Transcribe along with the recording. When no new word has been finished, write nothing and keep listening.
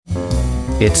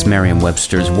It's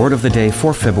Merriam-Webster's Word of the Day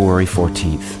for February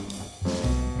 14th.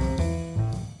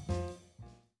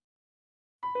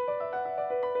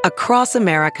 Across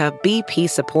America, BP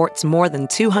supports more than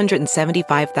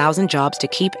 275,000 jobs to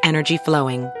keep energy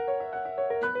flowing.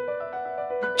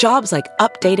 Jobs like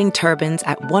updating turbines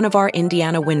at one of our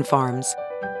Indiana wind farms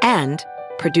and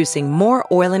producing more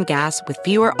oil and gas with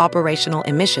fewer operational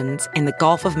emissions in the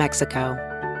Gulf of Mexico.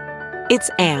 It's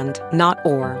and, not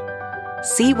or.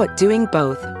 See what doing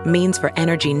both means for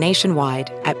energy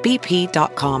nationwide at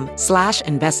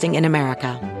bp.com/investing in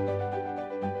America.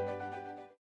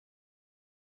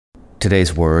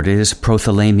 Today's word is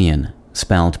prothalamion,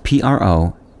 spelled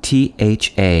prothalamion.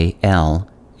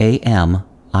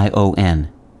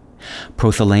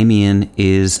 Prothalamion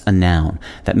is a noun.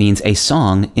 That means a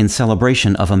song in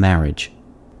celebration of a marriage.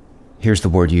 Here's the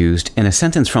word used in a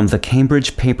sentence from the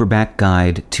Cambridge Paperback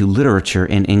Guide to Literature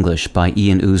in English by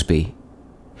Ian Ousby.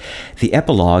 The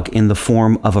epilogue in the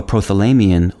form of a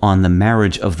prothalamion on the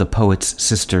marriage of the poet's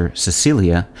sister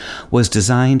Cecilia was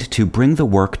designed to bring the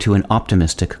work to an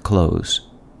optimistic close.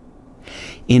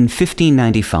 In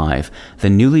 1595, the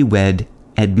newlywed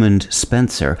Edmund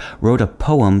Spenser wrote a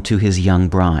poem to his young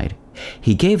bride.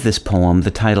 He gave this poem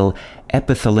the title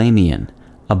epithalamion,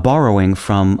 a borrowing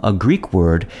from a Greek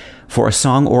word for a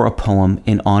song or a poem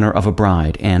in honor of a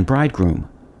bride and bridegroom.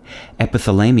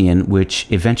 Epithalamion, which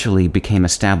eventually became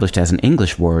established as an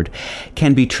English word,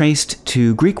 can be traced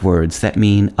to Greek words that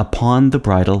mean upon the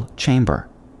bridal chamber.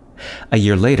 A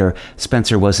year later,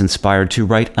 Spenser was inspired to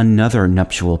write another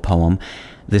nuptial poem,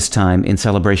 this time in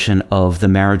celebration of the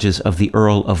marriages of the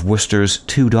Earl of Worcester's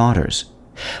two daughters.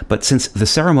 But since the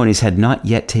ceremonies had not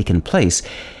yet taken place,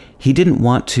 he didn't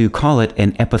want to call it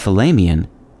an epithalamion.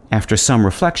 After some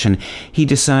reflection, he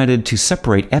decided to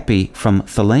separate epi from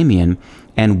thalamion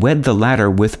and wed the latter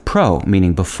with pro,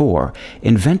 meaning before,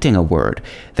 inventing a word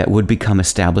that would become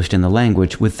established in the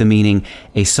language with the meaning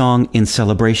a song in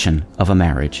celebration of a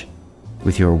marriage.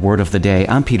 With your Word of the Day,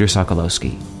 I'm Peter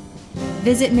Sokolowski.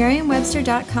 Visit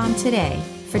Merriam-Webster.com today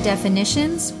for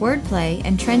definitions, wordplay,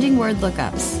 and trending word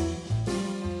lookups.